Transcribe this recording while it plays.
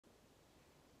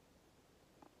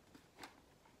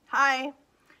Hi,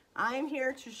 I'm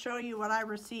here to show you what I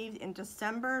received in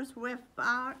December's Whiff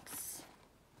box.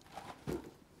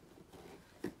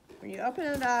 When you open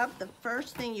it up, the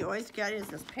first thing you always get is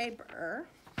this paper.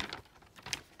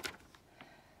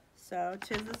 So,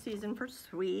 'tis the season for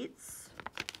sweets.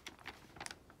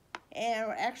 And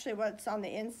actually what's on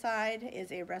the inside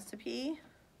is a recipe.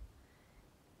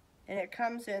 And it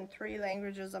comes in 3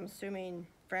 languages, I'm assuming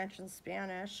French and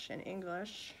Spanish and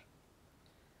English.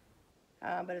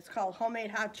 But it's called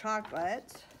Homemade Hot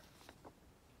Chocolate.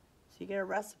 So you get a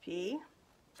recipe.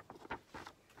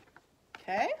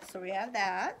 Okay, so we have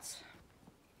that.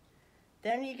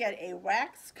 Then you get a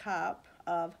wax cup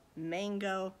of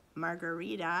mango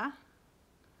margarita.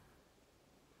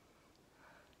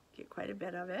 Get quite a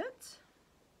bit of it.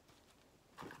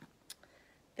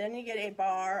 Then you get a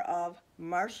bar of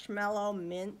marshmallow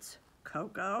mint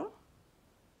cocoa.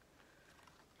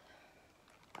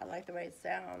 I like the way it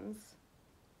sounds.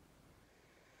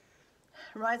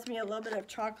 Reminds me a little bit of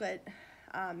chocolate,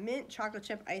 mint chocolate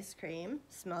chip ice cream.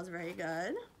 Smells very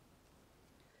good.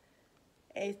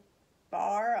 A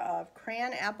bar of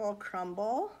cran apple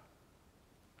crumble.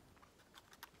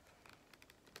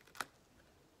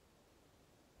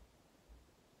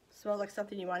 Smells like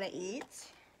something you want to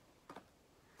eat.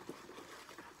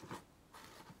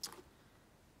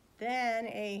 Then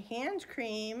a hand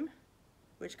cream,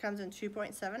 which comes in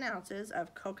 2.7 ounces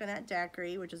of coconut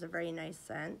daiquiri, which is a very nice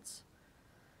scent.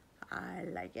 I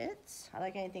like it. I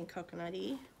like anything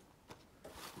coconutty.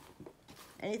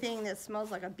 Anything that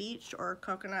smells like a beach or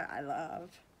coconut, I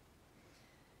love.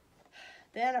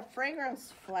 Then a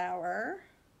fragrance flower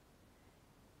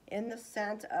in the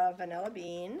scent of vanilla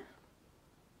bean.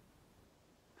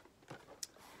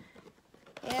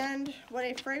 And what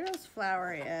a fragrance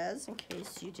flower is, in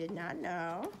case you did not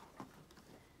know,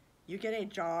 you get a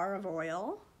jar of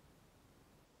oil.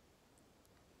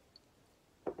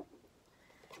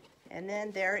 And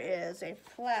then there is a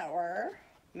flower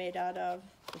made out of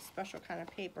a special kind of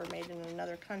paper made in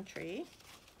another country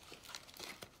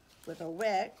with a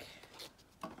wick.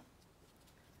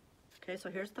 Okay, so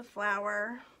here's the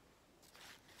flower.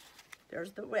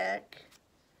 There's the wick.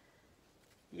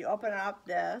 You open up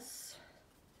this.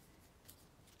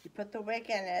 You put the wick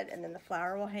in it, and then the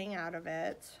flower will hang out of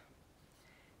it.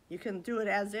 You can do it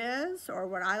as is, or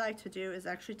what I like to do is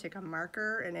actually take a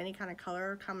marker in any kind of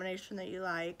color combination that you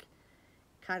like,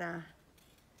 kind of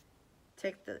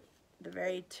take the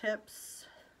very tips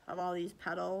of all these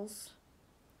petals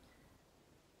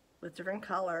with different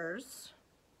colors.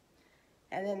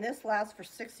 And then this lasts for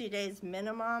 60 days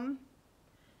minimum,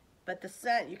 but the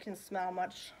scent you can smell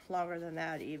much longer than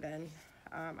that even.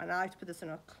 And I like to put this in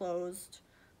a closed,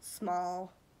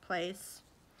 small place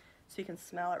so you can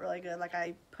smell it really good, like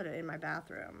I put it in my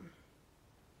bathroom.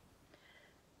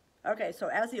 Okay, so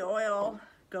as the oil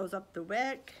goes up the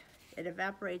wick, it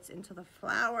evaporates into the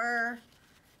flower.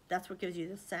 That's what gives you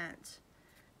the scent.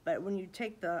 But when you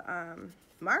take the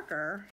marker